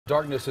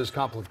Darkness is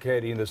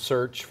complicating the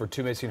search for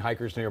two missing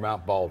hikers near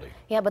Mount Baldy.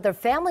 Yeah, but their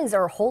families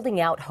are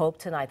holding out hope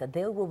tonight that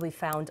they will be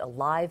found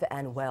alive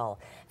and well.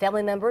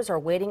 Family members are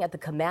waiting at the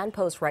command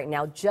post right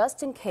now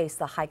just in case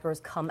the hikers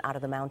come out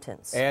of the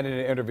mountains. And in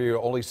an interview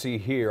you'll only see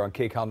here on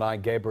KCAL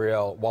 9,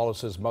 Gabrielle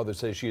Wallace's mother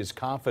says she is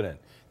confident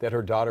that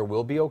her daughter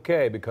will be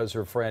okay because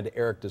her friend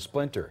Eric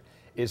DeSplinter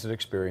is an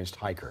experienced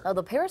hiker. Now,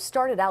 the pair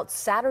started out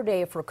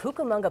Saturday for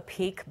Cucamonga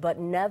Peak but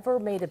never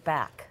made it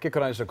back.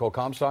 KCAL 9's Nicole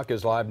Comstock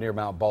is live near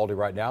Mount Baldy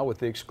right now with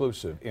the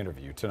exclusive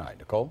interview tonight.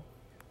 Nicole?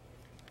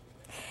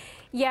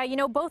 Yeah, you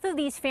know, both of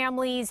these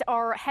families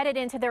are headed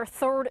into their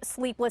third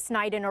sleepless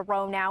night in a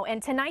row now,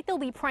 and tonight they'll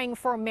be praying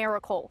for a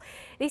miracle.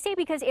 They say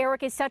because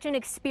Eric is such an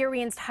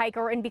experienced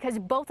hiker and because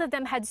both of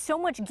them had so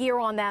much gear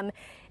on them,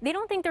 they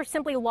don't think they're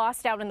simply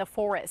lost out in the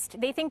forest.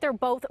 They think they're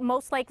both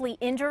most likely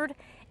injured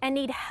and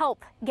need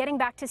help getting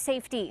back to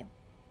safety.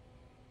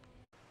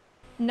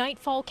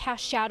 Nightfall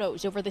cast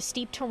shadows over the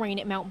steep terrain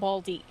at Mount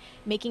Baldy,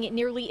 making it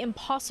nearly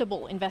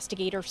impossible,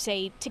 investigators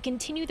say, to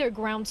continue their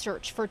ground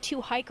search for two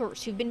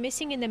hikers who've been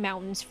missing in the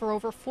mountains for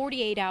over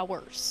 48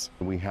 hours.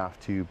 We have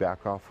to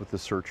back off with the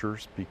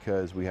searchers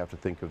because we have to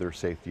think of their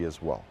safety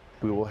as well.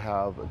 We will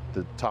have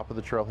the top of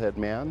the trailhead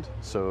manned,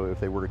 so if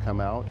they were to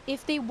come out.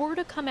 If they were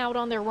to come out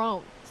on their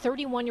own,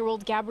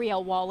 31-year-old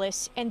Gabrielle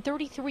Wallace and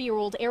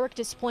 33-year-old Eric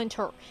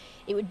DeSplinter,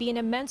 it would be an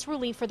immense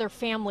relief for their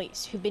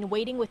families who've been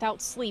waiting without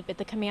sleep at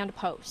the command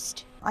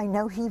post. I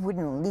know he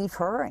wouldn't leave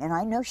her, and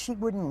I know she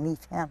wouldn't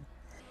leave him.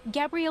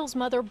 Gabrielle's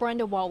mother,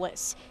 Brenda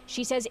Wallace,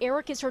 she says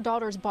Eric is her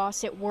daughter's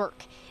boss at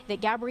work,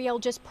 that Gabrielle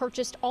just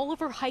purchased all of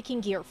her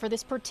hiking gear for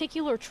this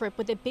particular trip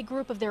with a big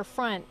group of their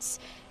friends.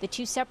 The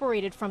two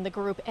separated from the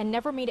group and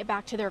never made it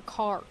back to their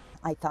car.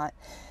 I thought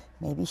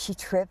maybe she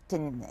tripped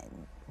and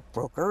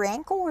broke her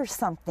ankle or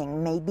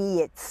something.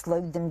 Maybe it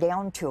slowed them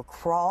down to a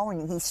crawl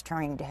and he's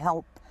trying to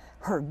help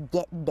her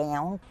get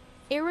down.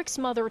 Eric's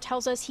mother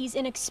tells us he's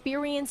an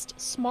experienced,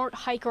 smart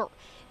hiker,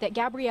 that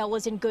Gabrielle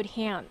is in good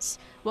hands.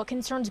 What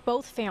concerns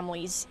both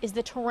families is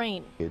the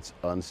terrain. It's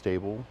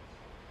unstable,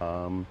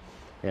 and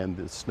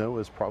the snow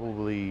is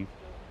probably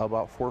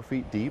about 4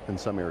 feet deep in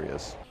some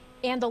areas.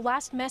 And the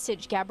last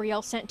message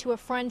Gabrielle sent to a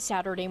friend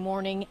Saturday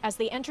morning as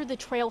they entered the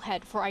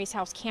trailhead for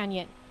Icehouse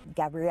Canyon.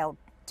 Gabrielle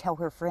tell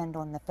her friend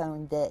on the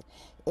phone that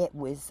it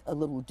was a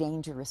little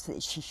dangerous,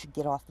 that she should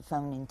get off the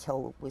phone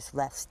until it was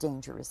less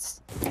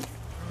dangerous.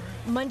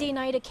 Monday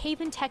night, a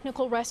cave-in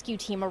technical rescue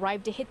team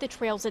arrived to hit the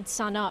trails at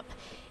sunup.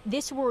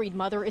 This worried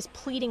mother is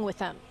pleading with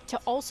them to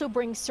also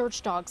bring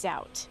search dogs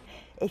out.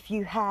 If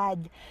you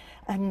had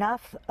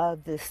enough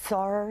of the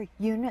SAR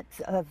units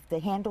of the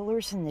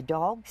handlers and the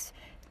dogs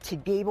to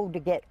be able to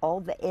get all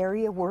the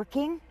area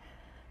working,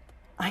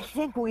 I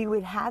think we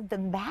would have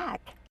them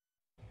back.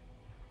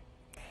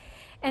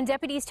 And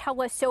deputies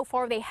tell us so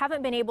far they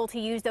haven't been able to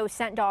use those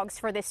scent dogs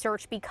for this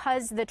search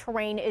because the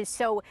terrain is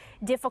so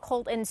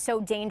difficult and so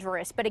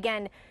dangerous. But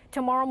again,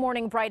 tomorrow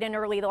morning, bright and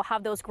early, they'll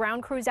have those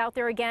ground crews out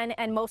there again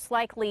and most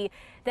likely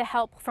the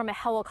help from a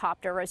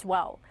helicopter as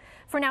well.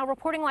 For now,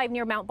 reporting live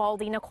near Mount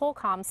Baldy, Nicole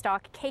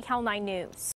Comstock, KCAL 9 News.